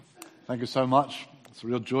Thank you so much. It's a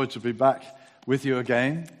real joy to be back with you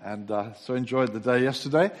again, and so enjoyed the day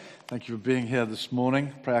yesterday. Thank you for being here this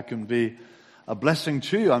morning. Pray I can be a blessing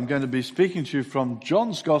to you. I'm going to be speaking to you from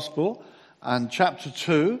John's Gospel and chapter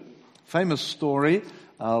 2, famous story.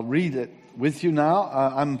 I'll read it with you now.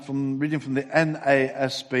 I'm reading from the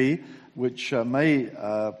NASB, which may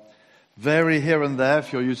vary here and there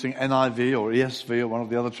if you're using NIV or ESV or one of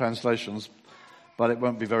the other translations, but it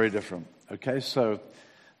won't be very different. Okay, so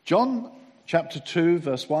John chapter 2,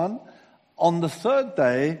 verse 1. On the third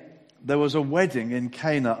day, there was a wedding in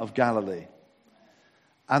Cana of Galilee,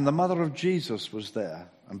 and the mother of Jesus was there,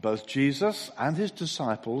 and both Jesus and his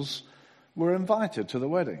disciples were invited to the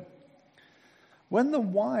wedding. When the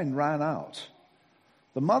wine ran out,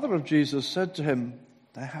 the mother of Jesus said to him,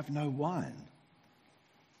 "They have no wine."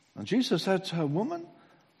 And Jesus said to her, "Woman,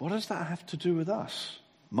 what does that have to do with us?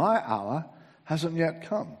 My hour hasn't yet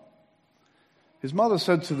come." His mother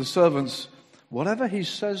said to the servants, "Whatever he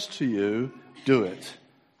says to you, do it."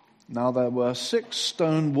 Now there were 6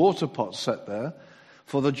 stone water pots set there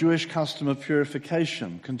for the Jewish custom of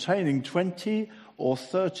purification, containing 20 or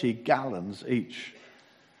 30 gallons each.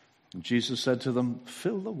 And Jesus said to them,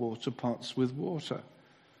 "Fill the water pots with water."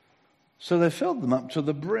 So they filled them up to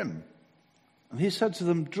the brim. And he said to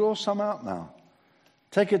them, "Draw some out now.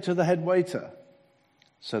 Take it to the head waiter."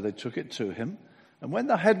 So they took it to him. And when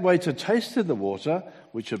the head waiter tasted the water,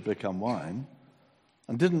 which had become wine,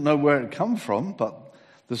 and didn't know where it had come from, but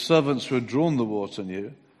the servants who had drawn the water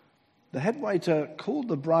knew, the head waiter called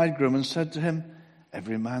the bridegroom and said to him,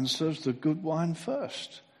 "Every man serves the good wine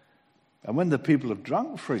first. And when the people have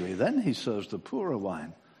drunk freely, then he serves the poorer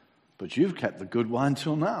wine. But you've kept the good wine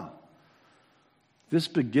till now." This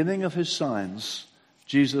beginning of his signs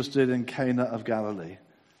Jesus did in Cana of Galilee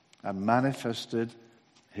and manifested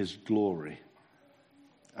his glory.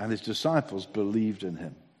 And his disciples believed in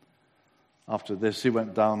him. After this, he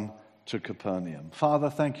went down to Capernaum. Father,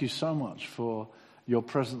 thank you so much for your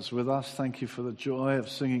presence with us. Thank you for the joy of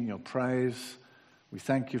singing your praise. We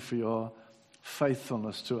thank you for your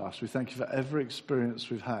faithfulness to us. We thank you for every experience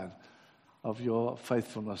we've had of your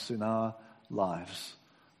faithfulness in our lives.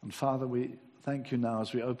 And Father, we thank you now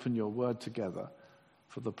as we open your word together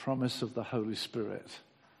for the promise of the Holy Spirit.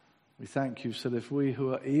 We thank you that if we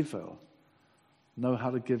who are evil know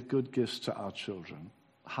how to give good gifts to our children,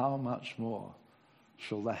 how much more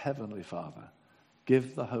shall the Heavenly Father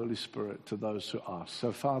give the Holy Spirit to those who ask.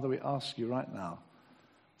 So Father, we ask you right now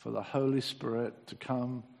for the Holy Spirit to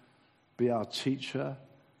come, be our teacher,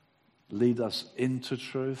 lead us into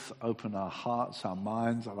truth, open our hearts, our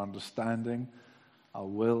minds, our understanding, our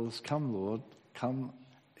wills. Come, Lord, come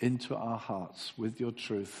into our hearts with your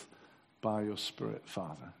truth by your Spirit,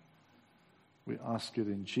 Father. We ask it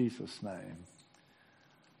in Jesus' name.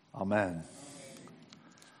 Amen.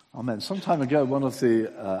 Amen. Some time ago, one of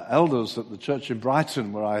the elders at the church in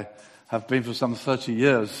Brighton, where I have been for some 30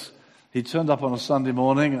 years, he turned up on a Sunday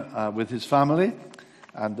morning with his family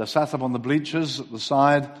and sat up on the bleachers at the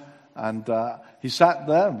side, and he sat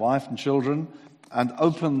there, wife and children, and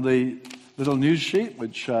opened the little news sheet,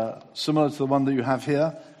 which similar to the one that you have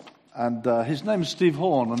here, and his name is Steve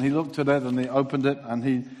Horn, and he looked at it and he opened it and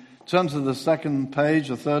he turned to the second page,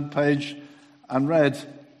 the third page, and read,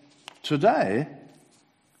 "Today,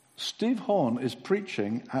 Steve Horn is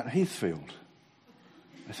preaching at Heathfield."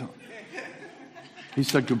 I thought, he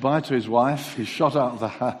said goodbye to his wife. He shot out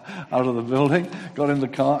of the building, got in the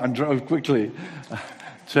car, and drove quickly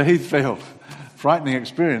to Heathfield. Frightening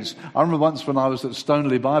experience. I remember once when I was at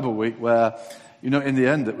Stoneleigh Bible Week, where, in the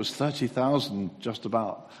end, it was 30,000 just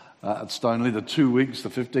about at Stoneleigh. The 2 weeks, the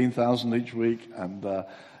 15,000 each week, and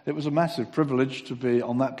it was a massive privilege to be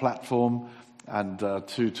on that platform and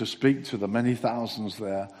to speak to the many thousands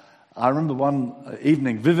there. I remember one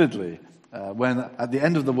evening vividly when at the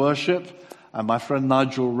end of the worship, and my friend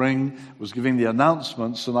Nigel Ring was giving the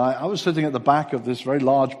announcements, and I was sitting at the back of this very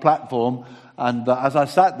large platform, and as I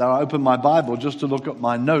sat there, I opened my Bible just to look at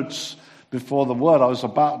my notes before the word I was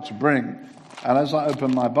about to bring. And as I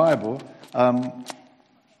opened my Bible,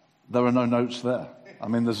 there were no notes there. I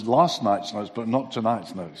mean, there's last night's notes, but not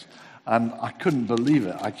tonight's notes. And I couldn't believe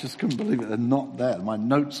it. I just couldn't believe it. They're not there. My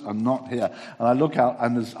notes are not here. And I look out,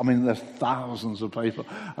 and there's thousands of people.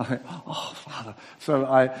 I think, oh, Father. So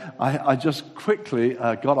I just quickly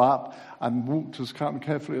got up and walked as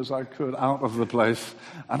carefully as I could out of the place.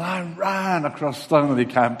 And I ran across Stoneleigh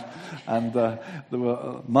Camp. And there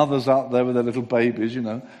were mothers out there with their little babies,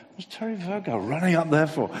 What's Terry Virgo running up there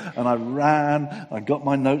for? And I ran, I got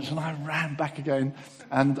my notes, and I ran back again.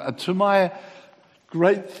 And to my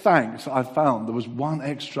great thanks, I found there was one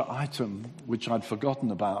extra item which I'd forgotten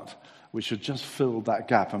about, which had just filled that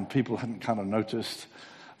gap, and people hadn't kind of noticed.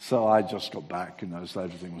 So I just got back, so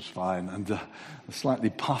everything was fine, and slightly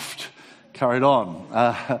puffed, carried on.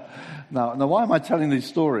 Now, why am I telling these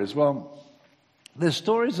stories? Well, they're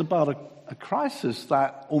stories about a crisis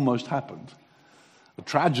that almost happened, a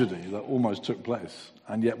tragedy that almost took place,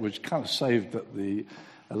 and yet was kind of saved at the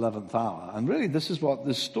 11th hour. And really, this is what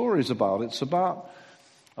this story is about. It's about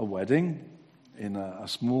a wedding in a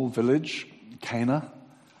small village, Cana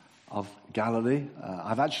of Galilee.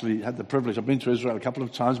 I've actually had the privilege, I've been to Israel a couple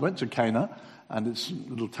of times, went to Cana, and it's a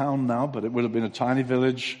little town now, but it would have been a tiny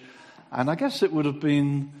village. And I guess it would have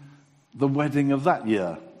been the wedding of that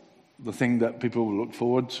year, the thing that people look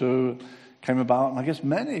forward to came about. And I guess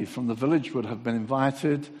many from the village would have been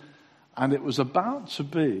invited. And it was about to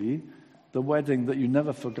be the wedding that you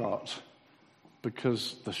never forgot,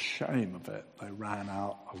 because the shame of it, they ran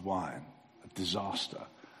out of wine, a disaster.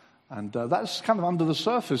 And that's kind of under the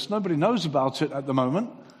surface. Nobody knows about it at the moment.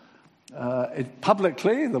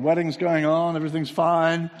 Publicly, the wedding's going on, everything's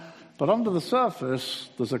fine. But under the surface,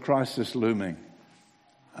 there's a crisis looming.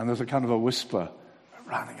 And there's a kind of a whisper,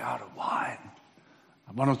 we're running out of wine.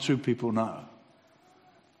 And one or two people know.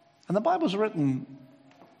 And the Bible's written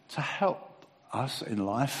to help us in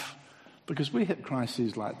life, because we hit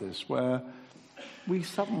crises like this where we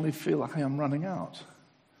suddenly feel like, hey, I'm running out.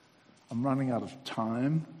 I'm running out of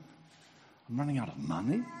time. I'm running out of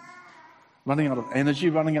money. Running out of energy.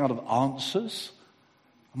 Running out of answers.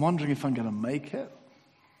 I'm wondering if I'm going to make it.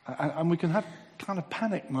 And we can have kind of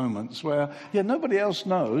panic moments where, nobody else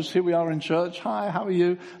knows. Here we are in church. Hi, how are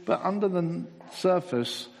you? But under the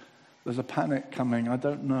surface, there's a panic coming. I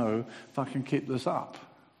don't know if I can keep this up.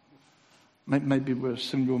 Maybe we're a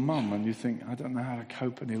single mum and you think, I don't know how to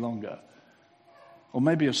cope any longer. Or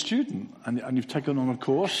maybe a student and you've taken on a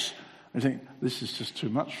course and you think, this is just too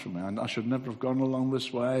much for me. I should never have gone along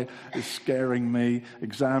this way. It's scaring me.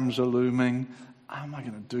 Exams are looming. How am I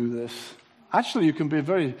going to do this? Actually, you can be a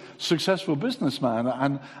very successful businessman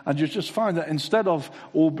and you just find that instead of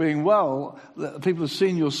all being well, people have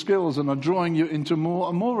seen your skills and are drawing you into more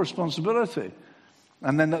and more responsibility.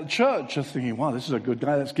 And then at church, you're thinking, wow, this is a good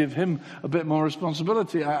guy, let's give him a bit more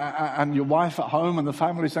responsibility. And your wife at home and the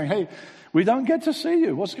family saying, hey, we don't get to see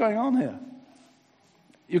you. What's going on here?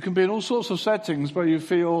 You can be in all sorts of settings where you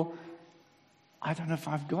feel, I don't know if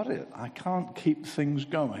I've got it. I can't keep things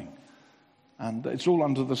going. And it's all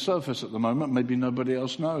under the surface at the moment. Maybe nobody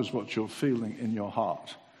else knows what you're feeling in your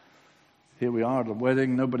heart. Here we are at a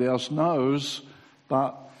wedding. Nobody else knows,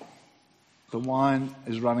 but the wine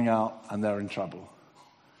is running out and they're in trouble.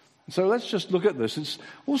 So let's just look at this. It's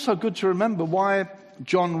also good to remember why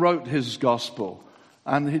John wrote his gospel.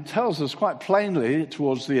 And he tells us quite plainly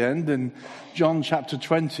towards the end in John chapter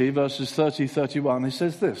 20, verses 30-31, he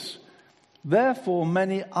says this, therefore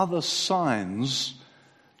many other signs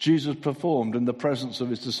Jesus performed in the presence of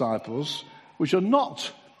his disciples, which are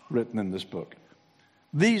not written in this book.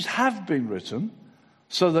 These have been written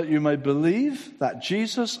so that you may believe that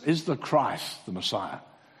Jesus is the Christ, the Messiah,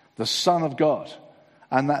 the Son of God,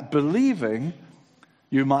 and that believing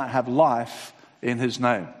you might have life in his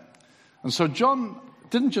name. And so John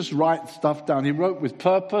didn't just write stuff down. He wrote with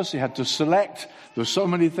purpose. He had to select. There were so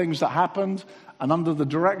many things that happened. And under the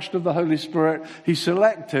direction of the Holy Spirit, he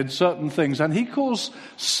selected certain things. And he calls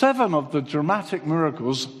 7 of the dramatic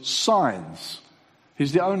miracles signs.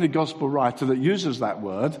 He's the only gospel writer that uses that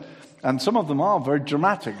word. And some of them are very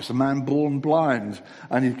dramatic. It's a man born blind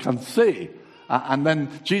and he can see. And then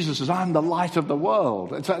Jesus says, I'm the light of the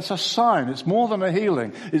world. It's a sign. It's more than a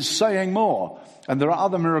healing. It's saying more. And there are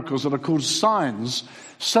other miracles that are called signs,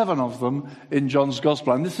 7 of them in John's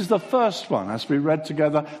Gospel. And this is the first one, as we read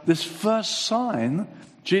together. This first sign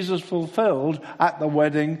Jesus fulfilled at the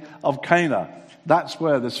wedding of Cana. That's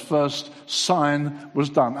where this first sign was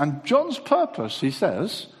done. And John's purpose, he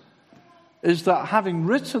says, is that having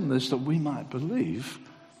written this, that we might believe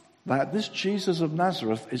that this Jesus of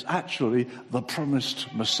Nazareth is actually the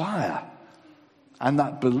promised Messiah. And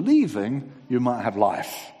that believing you might have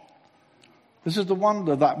life. This is the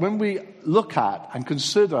wonder that when we look at and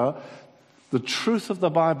consider the truth of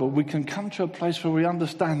the Bible, we can come to a place where we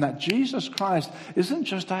understand that Jesus Christ isn't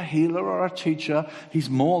just a healer or a teacher.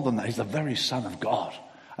 He's more than that. He's the very Son of God.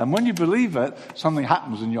 And when you believe it, something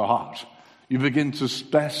happens in your heart. You begin to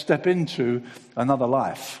step into another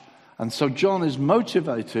life. And so John is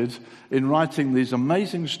motivated in writing these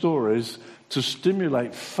amazing stories to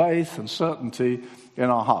stimulate faith and certainty in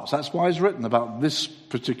our hearts. That's why he's written about this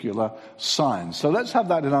particular sign. So let's have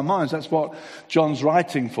that in our minds. That's what John's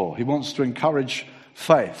writing for. He wants to encourage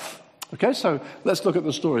faith. Okay, so let's look at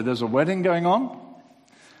the story. There's a wedding going on,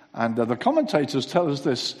 and the commentators tell us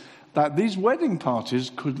this, that these wedding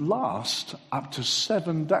parties could last up to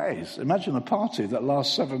 7 days. Imagine a party that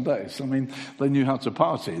lasts 7 days. I mean, they knew how to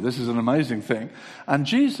party. This is an amazing thing. And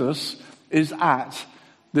Jesus is at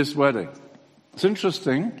this wedding. It's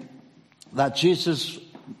interesting that Jesus'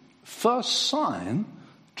 first sign,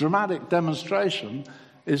 dramatic demonstration,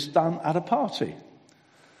 is done at a party.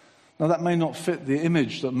 Now, that may not fit the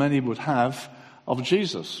image that many would have of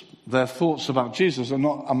Jesus. Their thoughts about Jesus are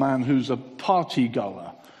not a man who's a party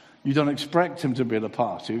goer. You don't expect him to be at a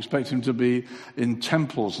party. You expect him to be in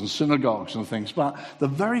temples and synagogues and things. But the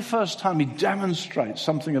very first time he demonstrates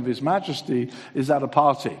something of his majesty is at a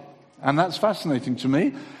party. And that's fascinating to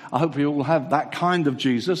me. I hope we all have that kind of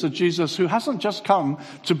Jesus, a Jesus who hasn't just come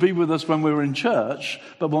to be with us when we're in church,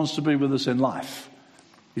 but wants to be with us in life.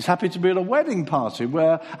 He's happy to be at a wedding party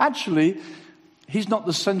where actually he's not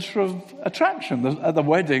the center of attraction. At the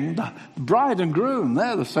wedding, the bride and groom,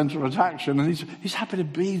 they're the center of attraction, and he's happy to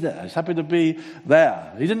be there. He's happy to be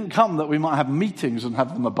there. He didn't come that we might have meetings and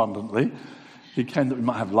have them abundantly. He came that we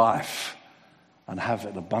might have life and have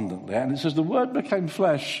it abundantly. And it says the Word became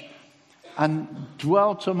flesh and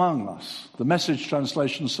dwelt among us. The Message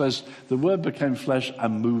translation says the Word became flesh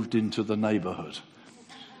and moved into the neighborhood.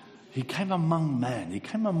 He came among men. He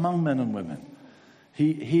came among men and women.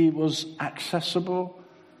 He was accessible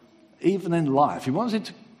even in life. He wanted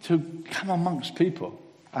to come amongst people.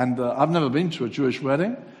 And I've never been to a Jewish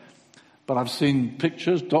wedding, but I've seen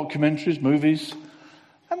pictures, documentaries, movies,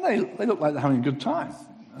 and they look like they're having a good time.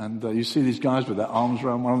 And you see these guys with their arms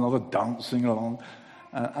around one another, dancing along.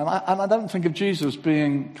 And I don't think of Jesus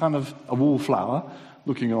being kind of a wallflower,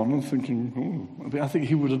 looking on and thinking, I think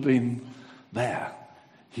he would have been there.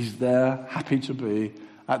 He's there, happy to be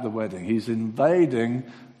at the wedding. He's invading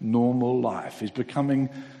normal life. He's becoming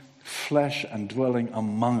flesh and dwelling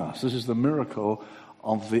among us. This is the miracle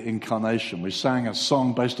of the incarnation. We sang a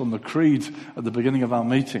song based on the creed at the beginning of our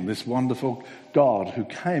meeting, this wonderful God who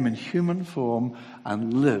came in human form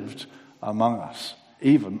and lived among us,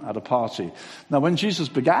 even at a party. Now, when Jesus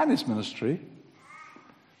began his ministry,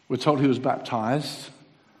 we're told he was baptized,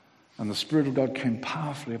 and the Spirit of God came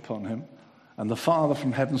powerfully upon him, and the Father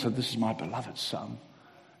from heaven said, "This is my beloved Son,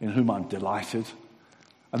 in whom I'm delighted."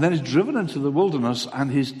 And then he's driven into the wilderness,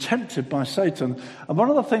 and he's tempted by Satan. And one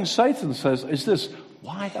of the things Satan says is this: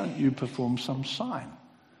 why don't you perform some sign?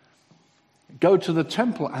 Go to the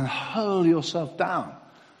temple and hurl yourself down.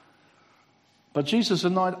 But Jesus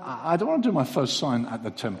said, no, I don't want to do my first sign at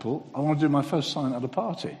the temple. I want to do my first sign at a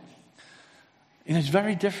party. And it's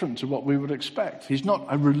very different to what we would expect. He's not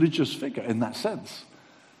a religious figure in that sense.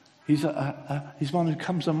 He's one who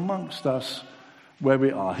comes amongst us where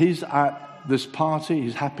we are. He's at this party.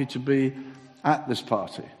 He's happy to be at this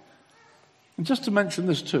party. And just to mention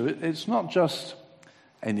this too, it's not just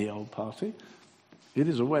any old party. It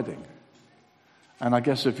is a wedding. And I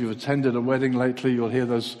guess if you've attended a wedding lately, you'll hear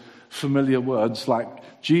those familiar words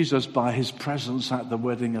like Jesus by his presence at the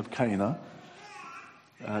wedding of Cana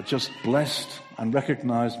just blessed and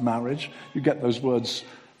recognized marriage. You get those words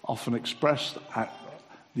often expressed at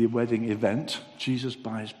the wedding event. Jesus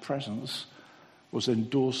by his presence was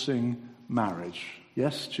endorsing marriage.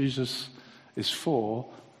 Yes, Jesus is for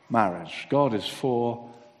marriage. God is for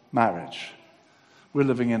marriage. We're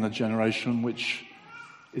living in a generation which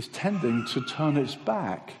is tending to turn its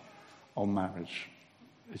back on marriage.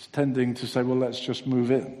 It's tending to say, well, let's just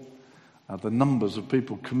move in. The numbers of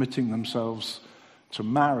people committing themselves to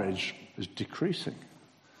marriage is decreasing.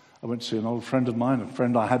 I went to see an old friend of mine, a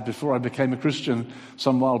friend I had before I became a Christian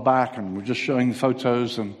some while back, and we're just showing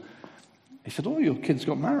photos, and he said, "Oh, your kids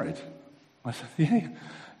got married." I said, "Yeah."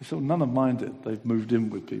 He said, "None of mine did. They've moved in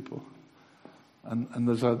with people." And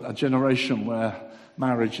there's a generation where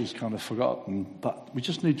marriage is kind of forgotten, but we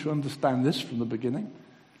just need to understand this from the beginning.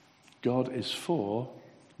 God is for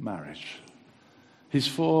marriage. He's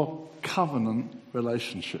for covenant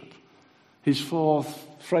relationship. He's for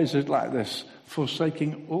phrases like this: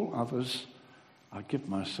 forsaking all others, I give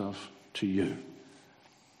myself to you.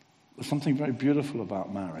 There's something very beautiful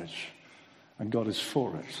about marriage, and God is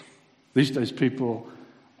for it. These days people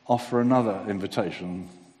offer another invitation.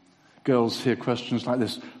 Girls hear questions like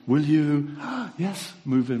this: will you, yes,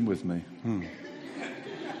 move in with me?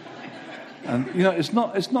 And, it's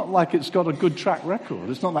not like it's got a good track record.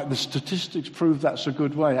 It's not like the statistics prove that's a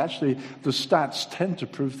good way. Actually, the stats tend to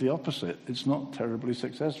prove the opposite. It's not terribly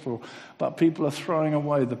successful. But people are throwing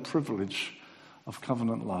away the privilege of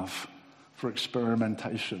covenant love for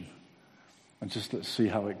experimentation. And just let's see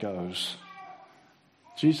how it goes.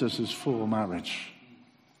 Jesus is for marriage.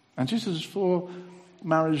 And Jesus is for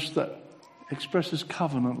marriage that expresses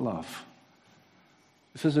covenant love.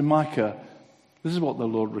 It says in Micah, This is what the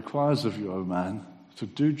Lord requires of you, O man, to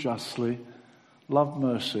do justly, love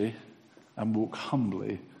mercy, and walk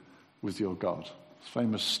humbly with your God.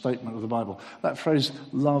 Famous statement of the Bible. That phrase,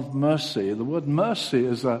 love mercy, the word mercy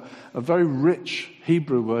is a very rich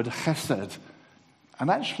Hebrew word, chesed. And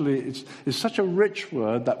actually, it's such a rich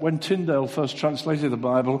word that when Tyndale first translated the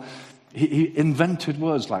Bible, he invented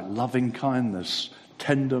words like loving kindness,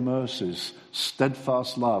 tender mercies,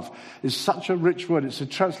 steadfast love. It's such a rich word. It's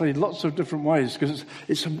translated lots of different ways because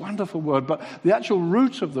it's a wonderful word. But the actual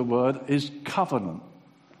root of the word is covenant.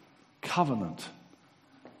 Covenant.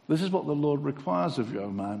 This is what the Lord requires of you, O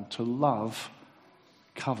man, to love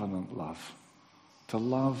covenant love, to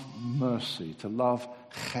love mercy, to love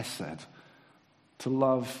chesed, to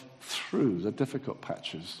love through the difficult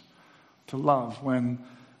patches, to love when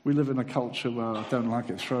we live in a culture where I don't like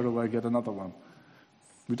it, throw it away, get another one.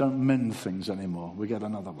 We don't mend things anymore, we get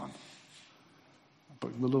another one.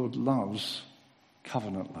 But the Lord loves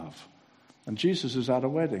covenant love. And Jesus is at a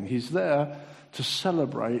wedding. He's there to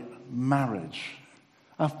celebrate marriage.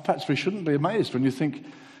 Perhaps we shouldn't be amazed when you think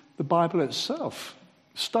the Bible itself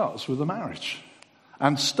starts with a marriage.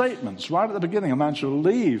 And statements right at the beginning. A man shall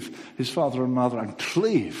leave his father and mother and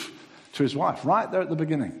cleave to his wife. Right there at the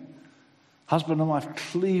beginning. Husband and wife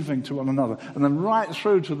cleaving to one another. And then right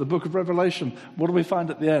through to the book of Revelation, what do we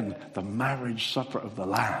find at the end? The marriage supper of the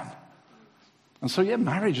Lamb. And so,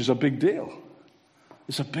 marriage is a big deal.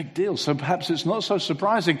 It's a big deal. So perhaps it's not so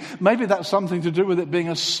surprising. Maybe that's something to do with it being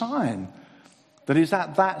a sign that he's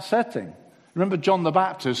at that setting. Remember John the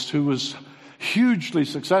Baptist, who was hugely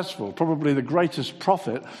successful, probably the greatest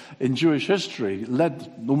prophet in Jewish history,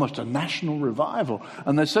 led almost a national revival.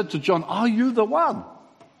 And they said to John, "Are you the one?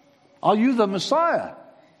 Are you the Messiah?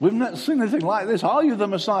 We've not seen anything like this. Are you the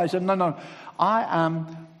Messiah?" He said, No, I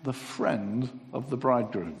am the friend of the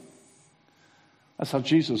bridegroom. That's how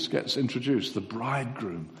Jesus gets introduced. The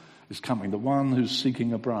bridegroom is coming, the one who's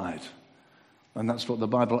seeking a bride. And that's what the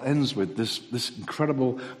Bible ends with, this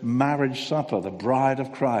incredible marriage supper, the bride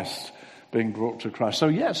of Christ being brought to Christ.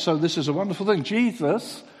 So this is a wonderful thing.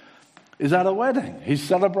 Jesus is at a wedding. He's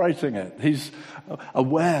celebrating it. He's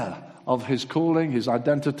aware of his calling, his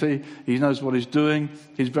identity. He knows what he's doing.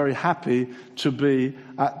 He's very happy to be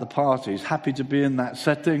at the party. He's happy to be in that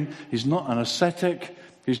setting. He's not an ascetic.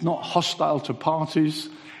 He's not hostile to parties.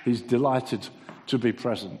 He's delighted to be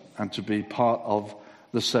present and to be part of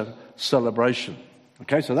the celebration.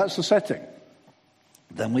 Okay, so that's the setting.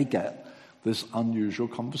 Then we get this unusual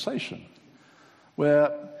conversation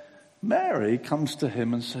where Mary comes to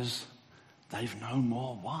him and says, "They've no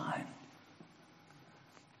more wine."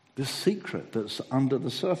 This secret that's under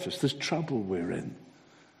the surface, this trouble we're in,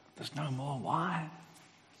 there's no more wine.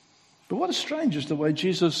 But what is strange is the way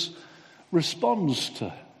Jesus responds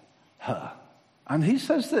to her. And he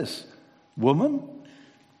says this, "Woman,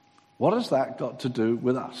 what has that got to do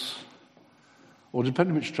with us?" Or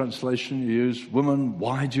depending on which translation you use, "Woman,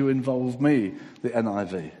 why do you involve me?" The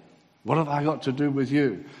NIV. "What have I got to do with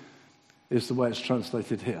you?" is the way it's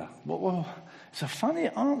translated here. Well, it's a funny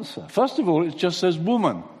answer. First of all, it just says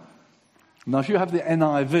woman. Now, if you have the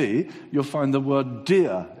NIV, you'll find the word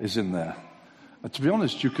dear is in there. And to be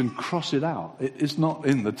honest, you can cross it out. It is not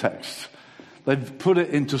in the text. They've put it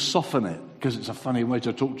in to soften it, because it's a funny way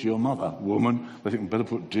to talk to your mother. Woman, they think, better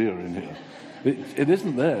put dear in here. It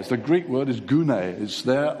isn't there. It's the Greek word is gune. It's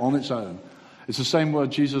there on its own. It's the same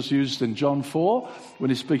word Jesus used in John 4 when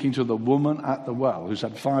he's speaking to the woman at the well, who's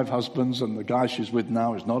had 5 husbands, and the guy she's with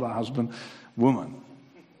now is not her husband. Woman.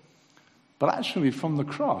 But actually, from the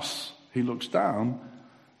cross, he looks down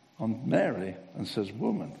on Mary and says,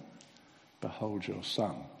 "Woman, behold your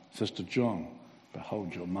son." He says to John,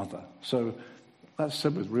 "Behold your mother." So that's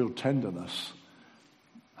said with real tenderness.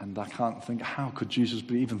 And I can't think, how could Jesus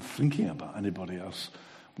be even thinking about anybody else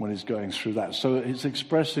when he's going through that? So it's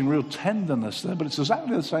expressing real tenderness there, but it's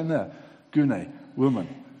exactly the same there. Gune, woman.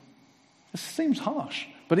 It seems harsh.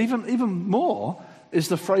 But even more is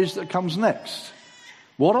the phrase that comes next.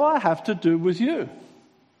 What do I have to do with you?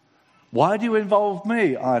 Why do you involve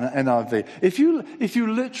me, NIV? If you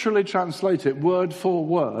literally translate it word for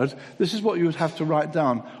word, this is what you would have to write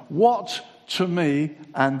down. What to me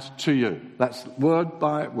and to you. That's word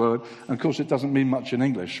by word. And of course, it doesn't mean much in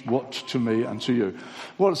English. What to me and to you.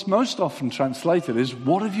 What's most often translated is,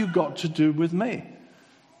 what have you got to do with me?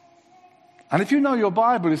 And if you know your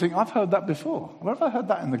Bible, you think, I've heard that before. Where have I heard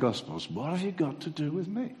that in the Gospels? What have you got to do with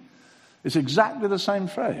me? It's exactly the same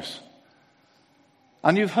phrase.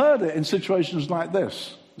 And you've heard it in situations like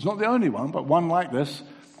this. It's not the only one, but one like this,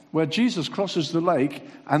 where Jesus crosses the lake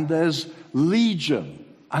and there's legion,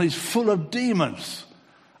 and he's full of demons.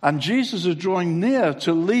 And Jesus is drawing near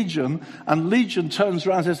to Legion, and Legion turns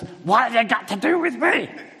around and says, "What have you got to do with me?"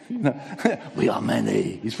 We are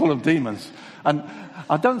many. He's full of demons. And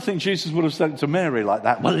I don't think Jesus would have said it to Mary like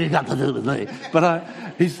that. "What have you got to do with me?" But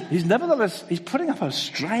he's nevertheless, he's putting up a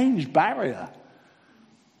strange barrier.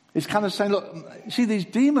 He's kind of saying, look, see, these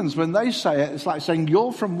demons, when they say it, it's like saying,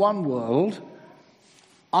 you're from one world,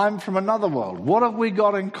 I'm from another world. What have we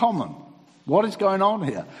got in common? What is going on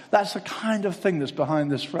here? That's the kind of thing that's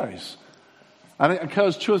behind this phrase. And it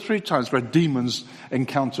occurs 2 or 3 times where demons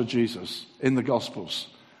encounter Jesus in the Gospels.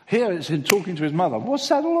 Here it's him talking to his mother. What's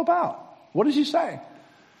that all about? What is he saying?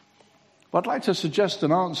 Well, I'd like to suggest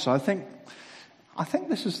an answer. I think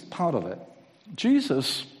this is part of it.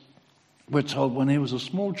 Jesus, we're told, when he was a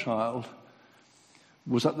small child,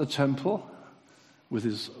 was at the temple with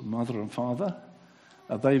his mother and father.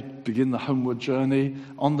 They begin the homeward journey.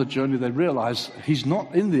 On the journey, they realize he's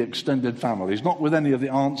not in the extended family. He's not with any of the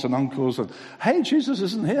aunts and uncles. And, hey, Jesus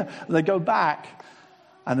isn't here. And they go back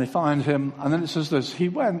and they find him. And then it says this, he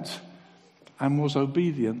went and was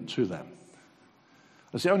obedient to them.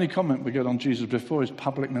 That's the only comment we get on Jesus before his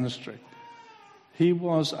public ministry. He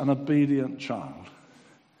was an obedient child.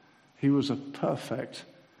 He was a perfect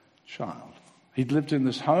child. He'd lived in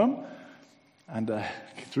this home, and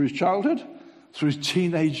through his childhood, through his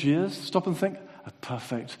teenage years, stop and think, a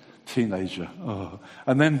perfect teenager. Oh.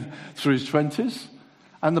 And then through his 20s.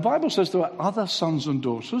 And the Bible says there were other sons and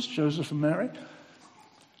daughters, Joseph and Mary.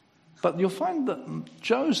 But you'll find that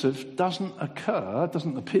Joseph doesn't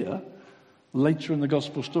appear later in the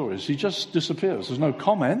gospel stories. He just disappears. There's no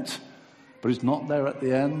comment, but he's not there at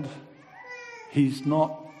the end. He's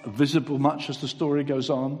not visible much as the story goes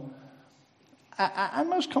on. And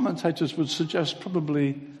most commentators would suggest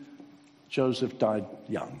probably Joseph died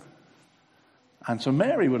young. And so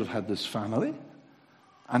Mary would have had this family,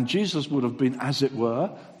 and Jesus would have been, as it were,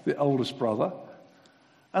 the oldest brother.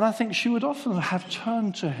 And I think she would often have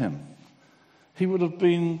turned to him. He would have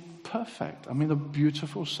been perfect. I mean, a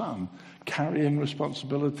beautiful son, carrying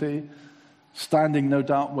responsibility, standing, no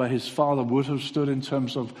doubt, where his father would have stood in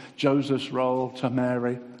terms of Joseph's role to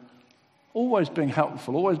Mary. Always being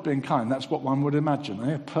helpful, always being kind. That's what one would imagine.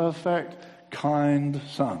 A perfect, kind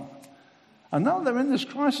son. And now they're in this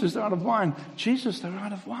crisis. They're out of wine. Jesus, they're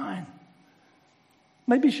out of wine.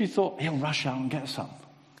 Maybe she thought, he'll rush out and get some.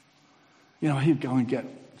 He'd go and get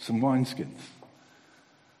some wineskins.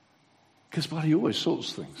 Because, he always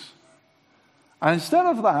sorts things. And instead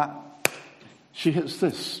of that, she hits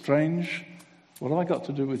this strange, what have I got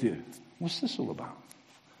to do with you? What's this all about?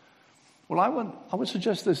 Well, I would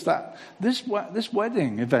suggest that this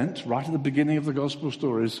wedding event, right at the beginning of the gospel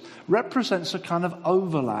stories, represents a kind of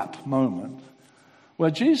overlap moment where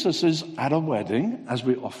Jesus is at a wedding, as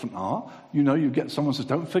we often are. You get someone says,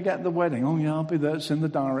 don't forget the wedding. Oh, yeah, I'll be there. It's in the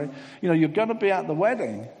diary. You're going to be at the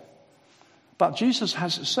wedding. But Jesus,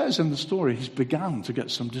 as it says in the story, he's begun to get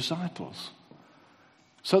some disciples.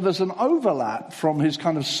 So there's an overlap from his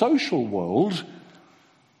kind of social world,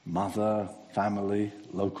 mother, family,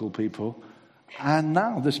 local people, and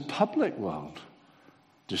now this public world,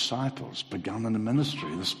 disciples, begun in the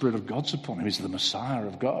ministry. The Spirit of God's upon him. He's the Messiah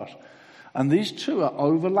of God. And these two are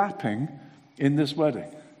overlapping in this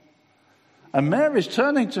wedding. And Mary's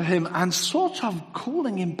turning to him and sort of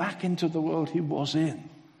calling him back into the world he was in,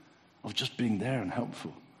 of just being there and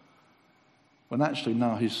helpful. When actually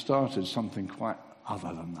now he's started something quite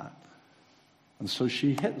other than that. And so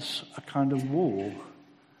she hits a kind of wall.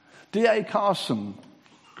 D.A. Carson,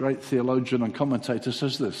 great theologian and commentator,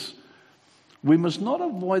 says this: we must not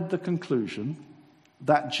avoid the conclusion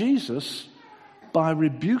that Jesus, by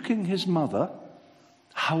rebuking his mother,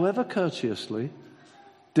 however courteously,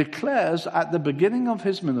 declares at the beginning of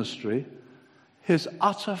his ministry his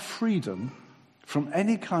utter freedom from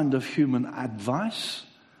any kind of human advice,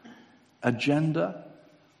 agenda,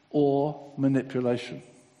 or manipulation.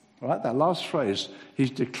 Right? That last phrase,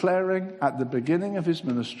 he's declaring at the beginning of his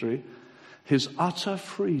ministry his utter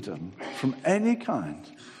freedom from any kind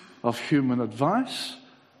of human advice,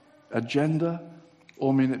 agenda,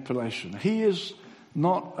 or manipulation. He is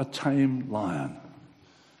not a tame lion.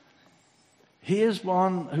 He is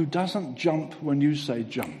one who doesn't jump when you say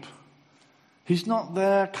jump. He's not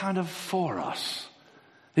there kind of for us.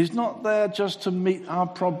 He's not there just to meet our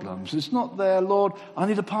problems. It's not there, Lord, I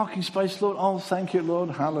need a parking space, Lord. Oh, thank you, Lord.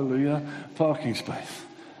 Hallelujah. Parking space.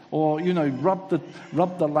 Or, rub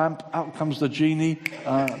the lamp, out comes the genie.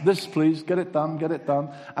 This, please, get it done.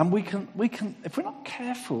 And we can, if we're not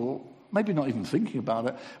careful, maybe not even thinking about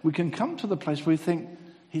it, we can come to the place where we think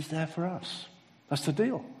he's there for us. That's the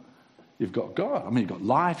deal. You've got God. You've got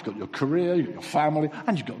life, you've got your career, you've got your family,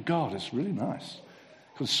 and you've got God. It's really nice.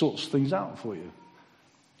 sorts things out for you.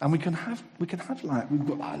 And we can have like, we've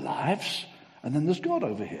got our lives, and then there's God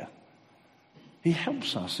over here. He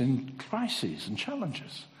helps us in crises and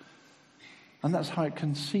challenges. And that's how it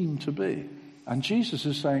can seem to be. And Jesus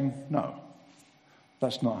is saying, no,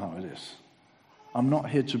 that's not how it is. I'm not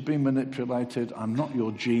here to be manipulated. I'm not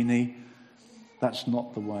your genie. That's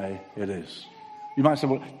not the way it is. You might say,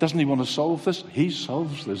 well, doesn't he want to solve this? He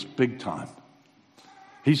solves this big time.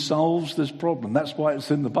 He solves this problem. That's why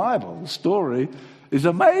it's in the Bible. The story is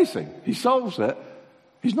amazing. He solves it.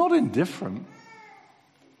 He's not indifferent,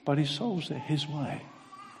 but he solves it his way.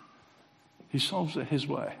 He solves it his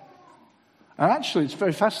way. And actually, it's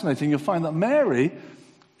very fascinating. You'll find that Mary,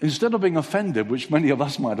 instead of being offended, which many of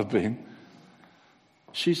us might have been,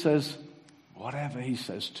 she says, whatever he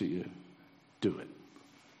says to you, do it.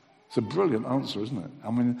 It's a brilliant answer, isn't it?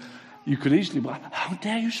 I mean, you could easily, well, how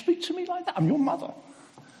dare you speak to me like that? I'm your mother.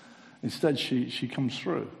 Instead, she comes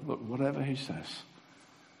through. Look, whatever he says,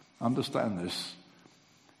 understand this,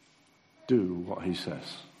 do what he says.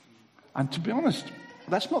 And to be honest,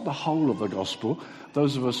 that's not the whole of the gospel.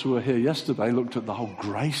 Those of us who were here yesterday looked at the whole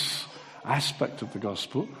grace aspect of the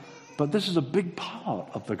gospel. But this is a big part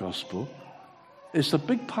of the gospel. It's a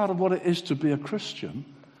big part of what it is to be a Christian.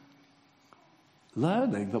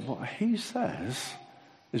 Learning that what he says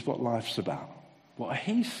is what life's about. What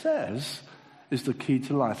he says is the key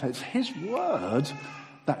to life. It's his word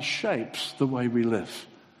that shapes the way we live.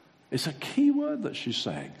 It's a key word that she's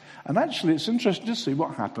saying. And actually, it's interesting to see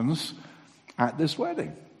what happens at this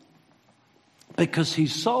wedding. Because he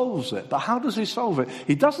solves it. But how does he solve it?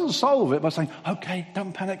 He doesn't solve it by saying, okay,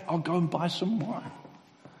 don't panic, I'll go and buy some wine.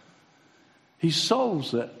 He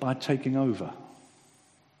solves it by taking over.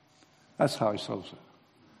 That's how he solves it.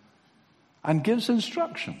 And gives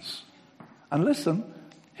instructions. And listen,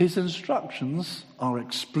 his instructions are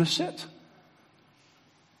explicit.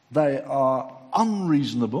 They are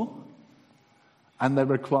unreasonable. And they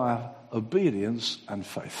require obedience and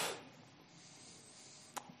faith.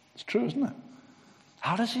 It's true, isn't it?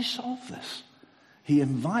 How does he solve this? He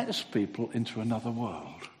invites people into another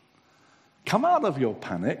world. Come out of your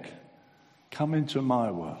panic. Come into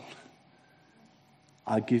my world.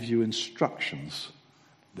 I give you instructions.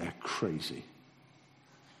 They're crazy.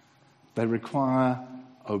 They require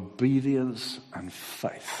obedience and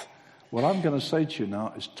faith. What I'm going to say to you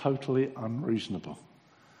now is totally unreasonable.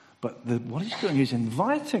 But what he's doing is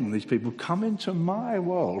inviting these people, come into my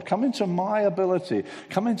world, come into my ability,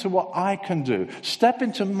 come into what I can do, step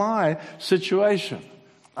into my situation.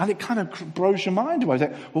 And it kind of blows your mind away.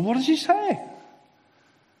 Like, well, what is he saying?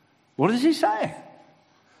 What is he saying?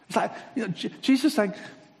 It's like, Jesus saying,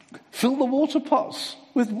 fill the water pots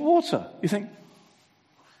with water. You think,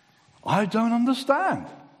 I don't understand.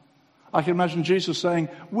 I can imagine Jesus saying,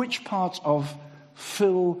 which part of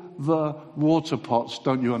fill the water pots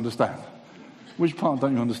don't you understand? Which part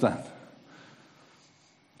don't you understand?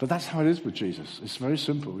 But that's how it is with Jesus. It's very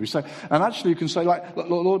simple. You say, and actually you can say, like,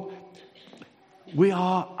 Lord, we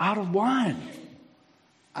are out of wine.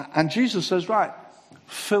 And Jesus says, right,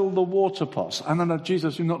 fill the water pots. And no,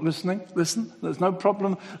 Jesus, you're not listening? Listen, there's no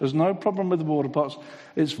problem. There's no problem with the water pots.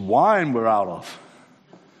 It's wine we're out of.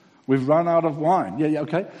 We've run out of wine. Yeah,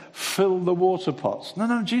 okay. Fill the water pots.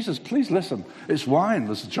 No, Jesus, please listen. It's wine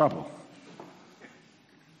that's the trouble.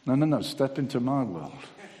 No. Step into my world.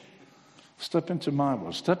 Step into my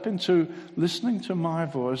world. Step into listening to my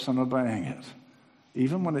voice and obeying it.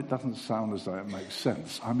 Even when it doesn't sound as though it makes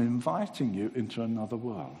sense. I'm inviting you into another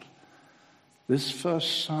world. This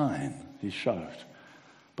first sign he showed.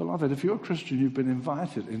 Beloved, if you're a Christian, you've been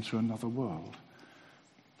invited into another world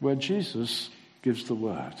where Jesus gives the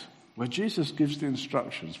word, where Jesus gives the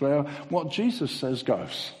instructions, where what Jesus says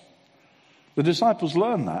goes. The disciples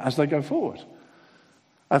learn that as they go forward.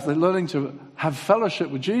 As they're learning to have fellowship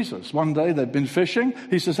with Jesus. One day they've been fishing.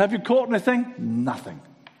 He says, have you caught anything? Nothing.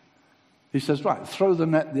 He says, right, throw the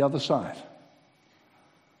net the other side.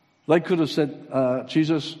 They could have said,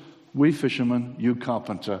 Jesus, we fishermen, you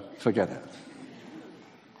carpenter, forget it.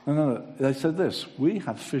 No. They said this, we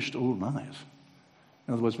have fished all night.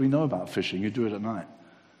 In other words, we know about fishing, you do it at night.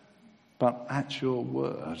 But at your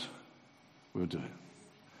word, we'll do it.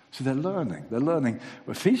 So they're learning.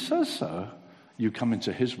 If he says so, you come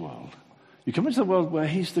into his world. You come into the world where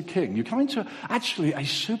he's the king. You come into actually a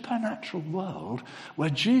supernatural world where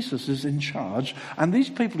Jesus is in charge. And these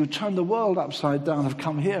people who turn the world upside down have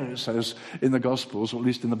come here, it says in the Gospels, or at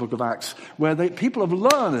least in the book of Acts, where people are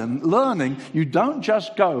learning. You don't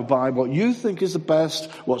just go by what you think is the best,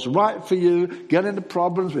 what's right for you, get into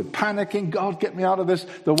problems, we're panicking, God, get me out of this.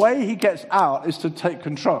 The way he gets out is to take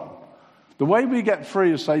control. The way we get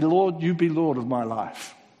free is say, Lord, you be Lord of my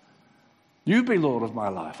life. You be Lord of my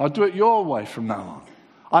life. I'll do it your way from now on.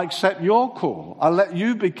 I accept your call. I'll let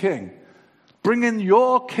you be king. Bring in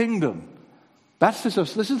your kingdom. This is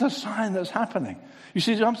a sign that's happening. You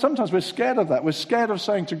see, sometimes we're scared of that. We're scared of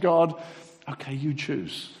saying to God, okay, you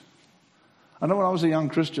choose. I know when I was a young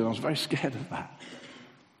Christian, I was very scared of that.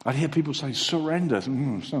 I'd hear people say, surrender.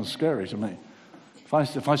 Sounds scary to me.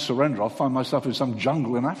 If I surrender, I'll find myself in some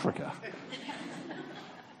jungle in Africa.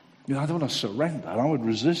 I don't want to surrender. And I would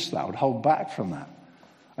resist that. I would hold back from that.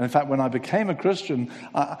 And in fact, when I became a Christian,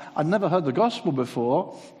 I'd never heard the gospel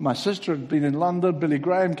before. My sister had been in London. Billy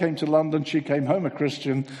Graham came to London. She came home a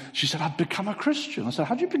Christian. She said, I've become a Christian. I said,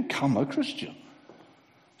 how do you become a Christian?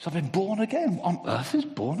 She said, I've been born again. What on earth is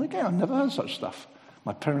born again? I've never heard such stuff.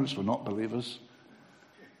 My parents were not believers.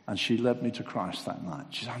 And she led me to Christ that night.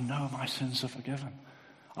 She said, I know my sins are forgiven.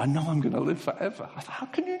 I know I'm going to live forever. I thought, how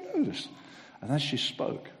can you know this? And as she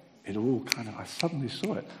spoke, I suddenly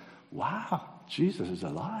saw it. Wow, Jesus is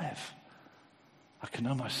alive. I can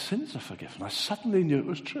know my sins are forgiven. I suddenly knew it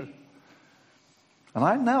was true. And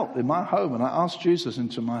I knelt in my home and I asked Jesus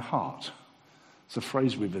into my heart. It's a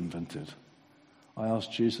phrase we've invented. I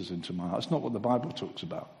asked Jesus into my heart. It's not what the Bible talks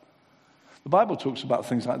about. The Bible talks about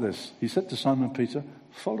things like this. He said to Simon Peter,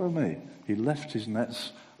 follow me. He left his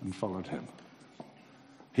nets and followed him.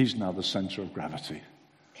 He's now the center of gravity.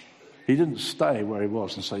 He didn't stay where he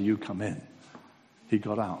was and say, you come in. He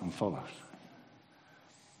got out and followed.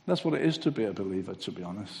 That's what it is to be a believer, to be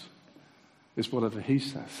honest. It's whatever he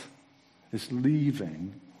says. It's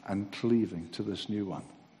leaving and cleaving to this new one.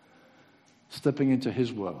 Stepping into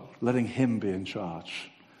his world, letting him be in charge.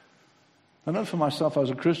 I know for myself, I was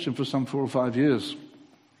a Christian for some 4 or 5 years.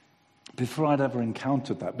 Before I'd ever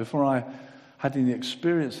encountered that, before I had any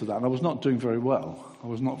experience of that, and I was not doing very well. I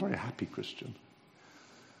was not a very happy Christian.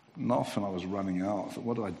 And often I was running out. I thought,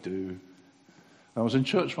 what do I do? I was in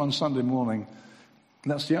church one Sunday morning,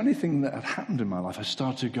 and that's the only thing that had happened in my life. I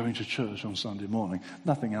started going to church on Sunday morning.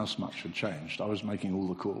 Nothing else much had changed. I was making all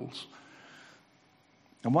the calls.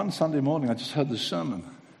 And one Sunday morning, I just heard this sermon.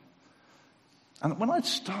 And when I'd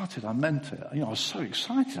started, I meant it. I was so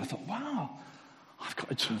excited. I thought, wow, I've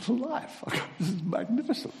got eternal life. This is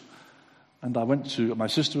magnificent. And my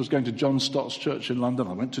sister was going to John Stott's church in London.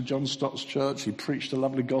 I went to John Stott's church. He preached a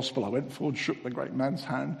lovely gospel. I went forward, shook the great man's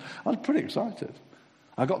hand. I was pretty excited.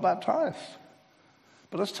 I got baptized.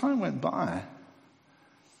 But as time went by,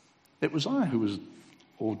 it was I who was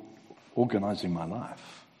organizing my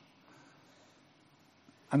life.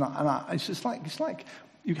 And it's like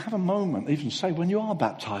you have a moment, even say when you are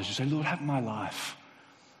baptized, you say, Lord, have my life.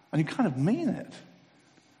 And you kind of mean it.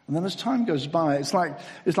 And then as time goes by, it's like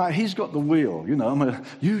he's got the wheel,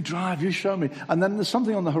 you drive, you show me. And then there's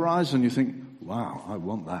something on the horizon, you think, wow, I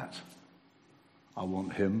want that. I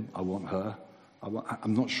want him, I want her.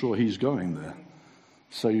 I'm not sure he's going there.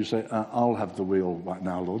 So you say, I'll have the wheel right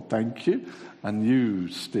now, Lord, thank you. And you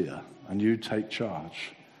steer, and you take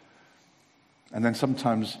charge. And then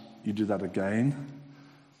sometimes you do that again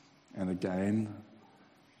and again.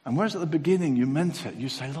 And whereas at the beginning you meant it, you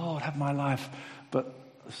say, Lord, have my life. But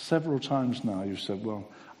several times now you've said, well,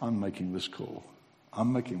 I'm making this call.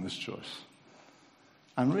 I'm making this choice.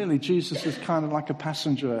 And really, Jesus is kind of like a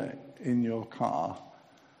passenger in your car.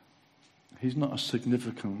 He's not a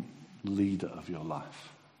significant leader of your life.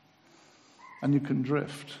 And you can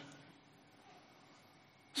drift.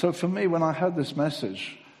 So for me, when I heard this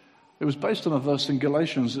message, it was based on a verse in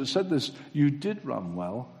Galatians that said this, you did run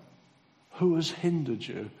well. Who has hindered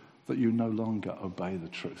you that you no longer obey the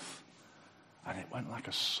truth? And it went like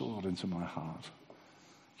a sword into my heart.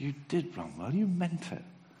 You did run well. You meant it.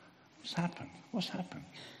 What's happened? What's happened?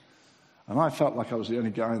 And I felt like I was the only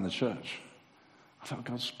guy in the church. I felt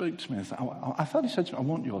God spoke to me. I felt he said to me, I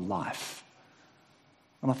want your life.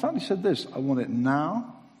 And I felt he said this, I want it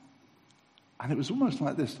now. And it was almost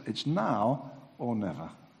like this, it's now or never.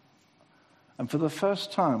 And for the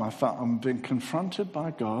first time, I felt I'm being confronted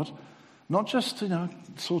by God, not just to,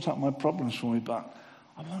 sort out my problems for me, but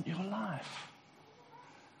I want your life.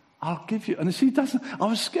 I'll give you. And as he doesn't, I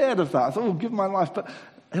was scared of that. I thought, give my life, but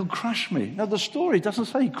he'll crush me. No, the story doesn't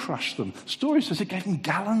say he crushed them. The story says he gave them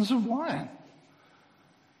gallons of wine.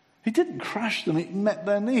 He didn't crush them. He met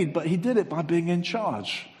their need, but he did it by being in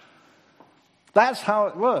charge. That's how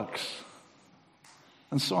it works.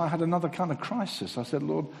 And so I had another kind of crisis. I said,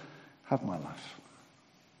 Lord, have my life.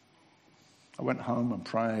 I went home and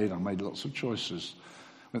prayed. I made lots of choices.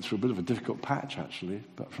 Went through a bit of a difficult patch, actually.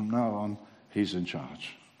 But from now on, he's in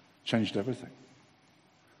charge. Changed everything.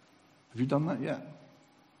 Have you done that yet?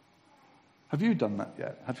 Have you done that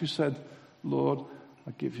yet? Have you said, Lord,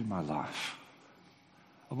 I give you my life.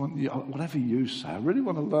 I want you, whatever you say, I really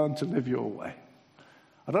want to learn to live your way.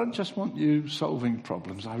 I don't just want you solving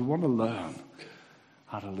problems. I want to learn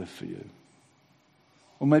how to live for you.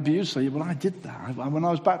 Or maybe you say, well, I did that when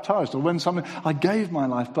I was baptized, or when I gave my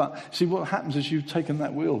life. But see, what happens is you've taken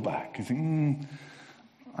that wheel back. You think,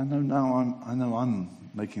 I know I'm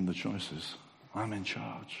making the choices. I'm in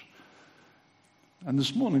charge. And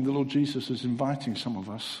this morning, the Lord Jesus is inviting some of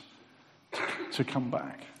us to come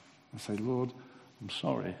back and say, Lord, I'm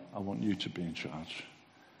sorry. I want you to be in charge.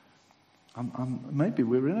 Maybe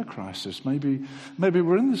we're in a crisis. Maybe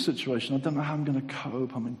we're in this situation. I don't know how I'm going to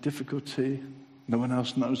cope. I'm in difficulty. No one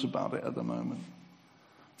else knows about it at the moment.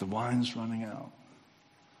 The wine's running out.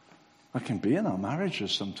 I can be in our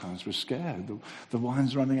marriages sometimes. We're scared. The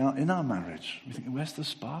wine's running out in our marriage. We think, where's the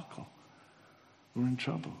sparkle? We're in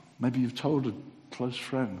trouble. Maybe you've told a close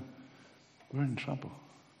friend, we're in trouble.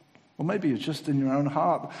 Or maybe you're just in your own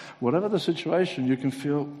heart. Whatever the situation, you can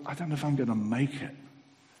feel, I don't know if I'm going to make it.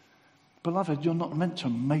 Beloved, you're not meant to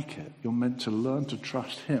make it. You're meant to learn to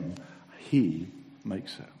trust him. He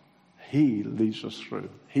makes it. He leads us through.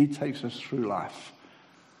 He takes us through life.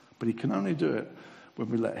 But he can only do it when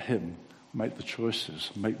we let him make the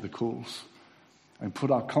choices, make the calls, and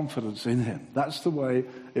put our confidence in him. That's the way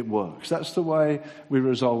it works. That's the way we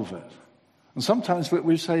resolve it. And sometimes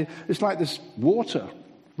we say, it's like this water.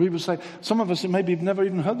 We would say, some of us maybe have never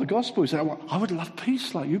even heard the gospel. We say, I would love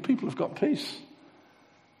peace like you people have got peace.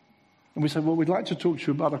 And we say, well, we'd like to talk to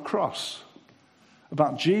you about a cross,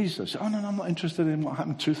 about Jesus. Oh, no, I'm not interested in what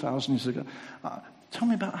happened 2,000 years ago. Tell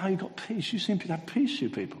me about how you got peace. You seem to have peace, you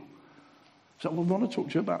people. So we want to talk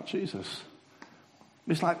to you about Jesus.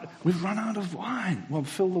 It's like, we've run out of wine. Well,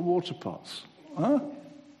 fill the water pots. Huh?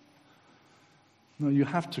 No, you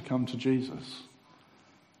have to come to Jesus.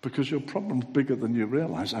 Because your problem's bigger than you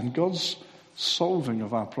realize. And God's solving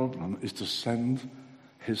of our problem is to send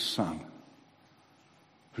his son,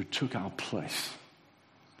 who took our place.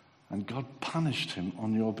 And God punished him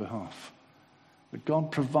on your behalf. But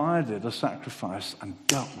God provided a sacrifice and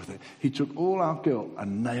dealt with it. He took all our guilt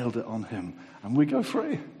and nailed it on him. And we go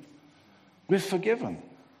free. We're forgiven.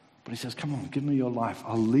 But he says, come on, give me your life.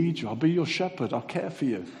 I'll lead you. I'll be your shepherd. I'll care for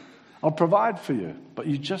you. I'll provide for you. But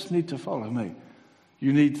you just need to follow me.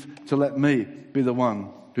 You need to let me be the one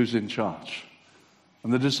who's in charge.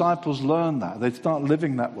 And the disciples learn that. They start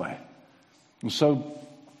living that way. And so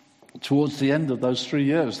towards the end of those 3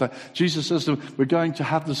 years, Jesus says to them, we're going to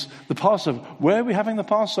have the Passover. Where are we having the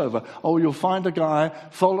Passover? Oh, you'll find a guy,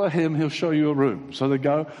 follow him, he'll show you a room. So they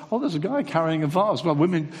go, oh, there's a guy carrying a vase. Well,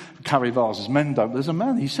 women carry vases, men don't. There's a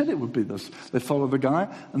man, he said it would be this. They follow the guy,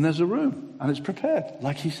 and there's a room, and it's prepared,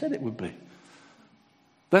 like he said it would be.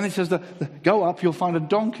 Then he says, go up, you'll find a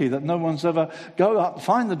donkey that no one's ever... Go up,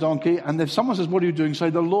 find the donkey, and if someone says, what are you doing? Say,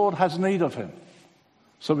 the Lord has need of him.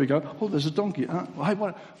 So we go, oh, there's a donkey.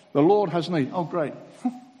 The Lord has need. Oh, great.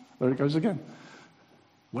 There it goes again.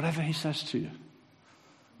 Whatever he says to you,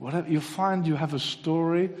 whatever you'll find, you have a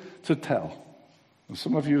story to tell. And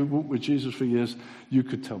some of you who walked with Jesus for years, you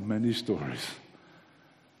could tell many stories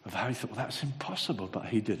of how he thought, well, that's impossible, but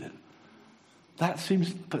he did it. That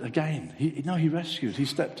seems, but again, he rescued, he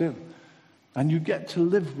stepped in. And you get to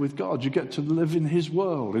live with God. You get to live in his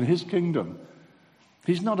world, in his kingdom.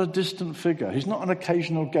 He's not a distant figure. He's not an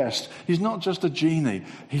occasional guest. He's not just a genie.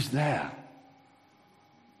 He's there.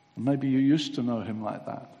 And maybe you used to know him like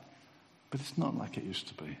that, but it's not like it used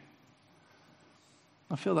to be.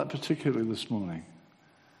 I feel that particularly this morning.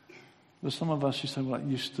 There's some of us who say, well, it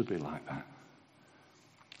used to be like that.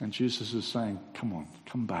 And Jesus is saying, come on,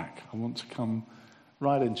 come back. I want to come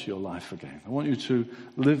right into your life again. I want you to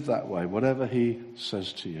live that way, whatever he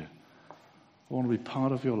says to you. I want to be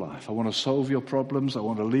part of your life. I want to solve your problems. I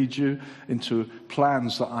want to lead you into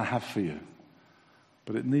plans that I have for you.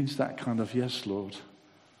 But it needs that kind of, yes, Lord,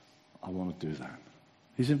 I want to do that.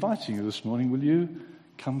 He's inviting you this morning. Will you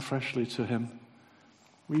come freshly to him?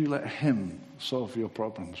 Will you let him solve your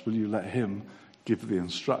problems? Will you let him give the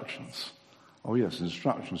instructions? Oh, yes,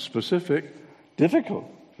 instructions. Specific, difficult,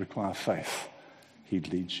 require faith. He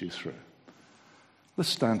leads you through. Let's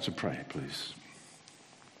stand to pray, please.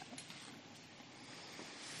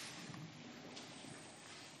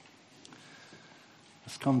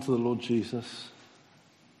 Let's come to the Lord Jesus.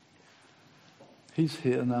 He's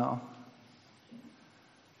here now.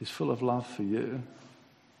 He's full of love for you.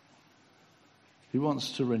 He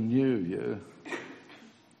wants to renew you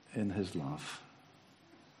in his love.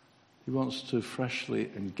 He wants to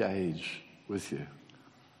freshly engage with you.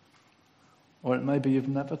 Or it may be you've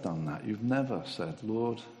never done that. You've never said,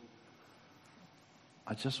 Lord,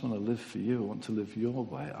 I just want to live for you. I want to live your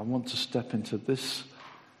way. I want to step into this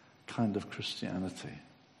kind of Christianity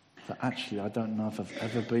that actually I don't know if I've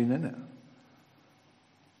ever been in it.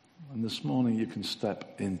 And this morning you can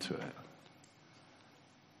step into it.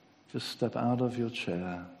 Just step out of your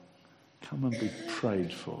chair. Come and be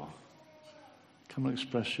prayed for. Come and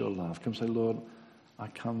express your love. Come say, Lord, I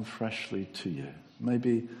come freshly to you.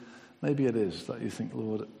 Maybe it is that you think,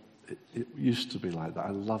 Lord, it used to be like that. I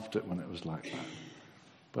loved it when it was like that.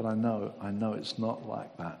 But I know it's not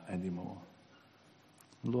like that anymore.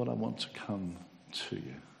 Lord, I want to come to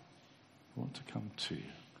you. I want to come to you.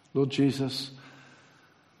 Lord Jesus,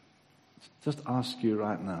 just ask you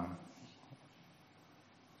right now,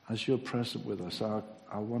 as you're present with us, our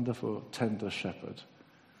wonderful tender shepherd,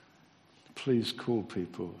 please call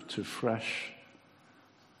people to fresh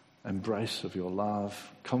embrace of your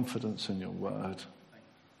love, confidence in your word,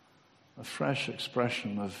 a fresh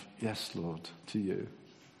expression of, yes, Lord, to you.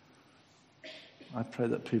 I pray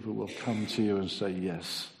that people will come to you and say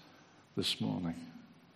yes this morning.